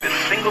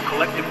single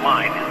collective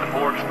mind is the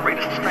Borg's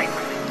greatest strength,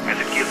 as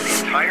it gives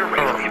the entire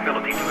race the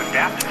ability to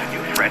adapt to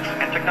new threats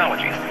and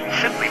technologies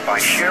simply by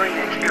sharing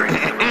the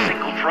experience of a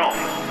single drone.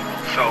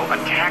 So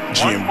attack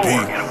one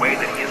Borg in a way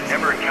that he has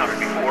never encountered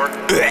before,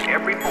 and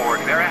every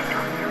Borg thereafter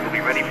will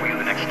be ready for you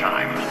the next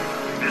time.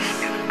 This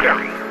is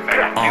very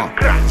bad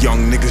news.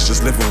 Young niggas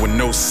just living with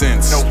no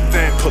sense.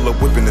 Pull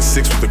up whipping the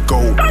 6 with a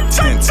gold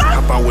tint.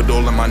 Hop out with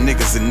all of my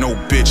niggas and no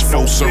bitch.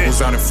 4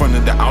 circles out in front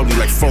of the Audi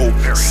like 4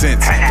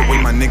 cents. The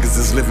way my niggas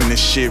is living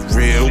this shit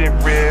real.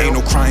 Ain't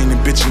no crying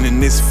and bitching in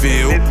this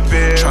field.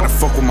 Tryna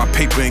fuck with my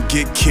paper and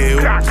get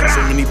killed.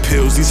 So many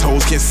pills, these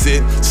hoes can't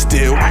sit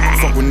still.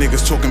 Fuck with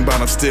niggas talking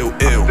about I'm still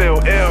ill.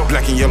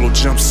 Black and yellow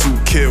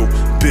jumpsuit kill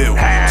Bill.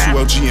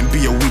 2LG and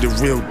BO, we the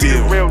real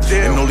deal.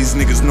 And all these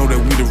niggas know that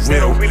we the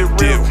real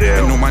deal.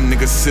 And all my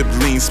niggas sip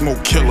lean,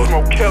 smoke killer.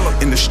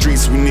 In the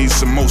streets we need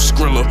some more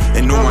Skrilla.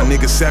 And all my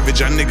niggas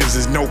savage, our niggas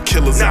is no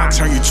killers. I'll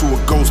turn you to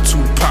a ghost,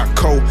 Tupac,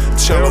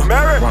 Coachella.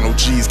 Ronald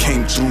G's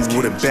came through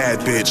with a bad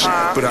bitch,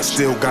 but I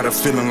still got a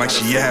feeling like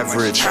she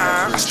average.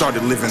 I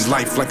started living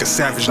life like a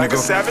savage nigga,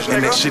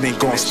 and that shit ain't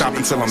gonna stop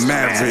until I'm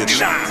average.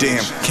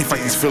 Damn, can't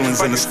fight these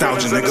feelings of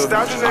nostalgia, nigga.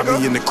 I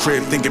be in the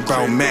crib thinking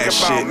about mad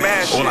shit.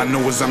 All I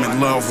know is I'm in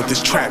love with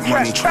this trap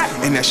money,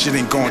 and that shit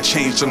ain't gonna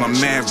change till I'm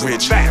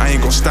average. I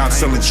ain't gonna stop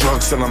selling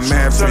drugs till I'm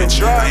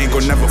average. I ain't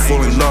gonna never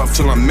fall in love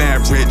till I'm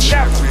average.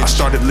 I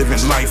started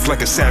living life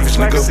like a savage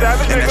nigga,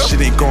 and that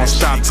shit ain't gonna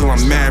stop till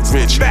I'm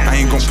average. I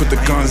ain't gonna put the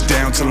guns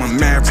down till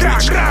I'm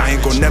average. I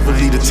ain't gonna never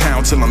leave the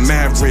town till I'm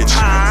average.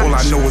 All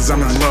I know is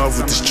I'm in love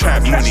with this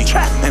trap money,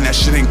 and that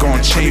shit ain't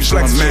gonna change till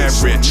I'm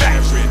average.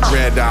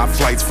 Red eye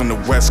flights from the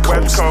West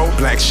Coast,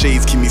 black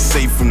shades keep me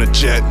safe from the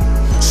jet.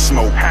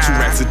 Smoke 2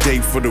 racks a day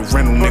for the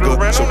rental,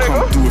 nigga. So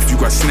come through if you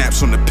got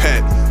snaps on the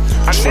pet.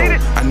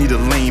 I need a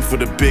lane for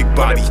the big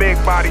body.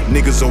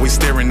 Niggas always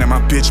staring at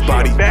my bitch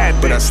body,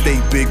 but I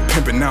stay big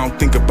pimpin', I don't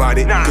think about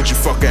it. Could you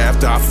fuck her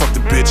after I fuck the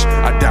bitch?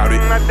 I doubt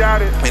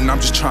it. And I'm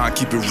just trying to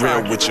keep it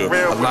real with you.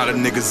 A lot of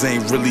niggas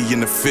ain't really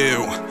in the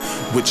field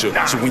with you.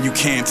 So when you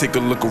can, take a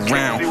look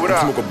around and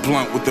smoke a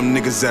blunt with them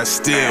niggas that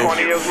still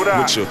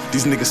with you.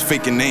 These niggas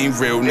faking, they ain't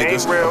real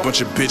niggas. A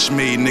bunch of bitch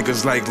made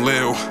niggas like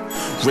Lil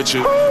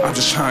Richard. I'm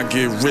just trying to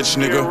get rich,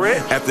 nigga.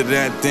 After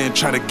that, then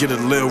try to get a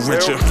little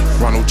richer.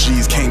 Ronald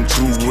G's came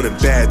through with a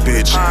bad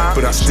bitch,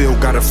 but I still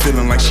got a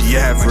feeling like she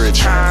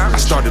average. I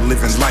started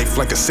living life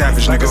like a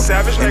savage nigga,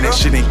 and that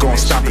shit ain't gonna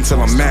stop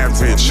until I'm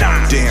average.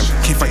 Damn,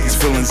 can't fight these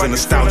feelings of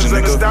nostalgia,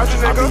 nigga.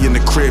 I be in the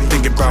crib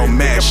thinking about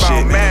mad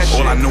shit.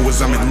 All I know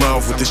is I'm in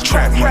love with this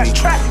trap money,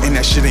 and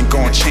that shit ain't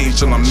gonna change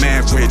till I'm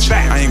average.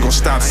 I ain't gonna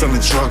stop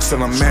selling drugs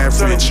till I'm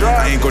average.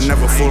 I ain't gonna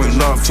never fall in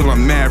love till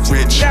I'm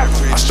average.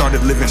 I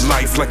started living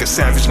life like a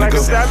savage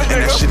nigga,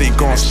 and that shit ain't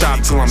gonna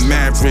stop till I'm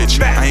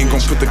average. I ain't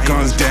gonna put the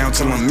guns down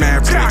till I'm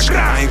average.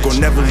 I ain't gonna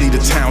never leave the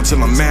town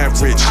till I'm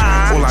average.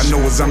 All I know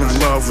is I'm in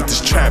love with this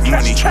trap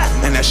money,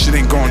 and that shit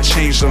ain't gonna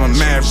change till I'm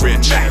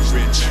average.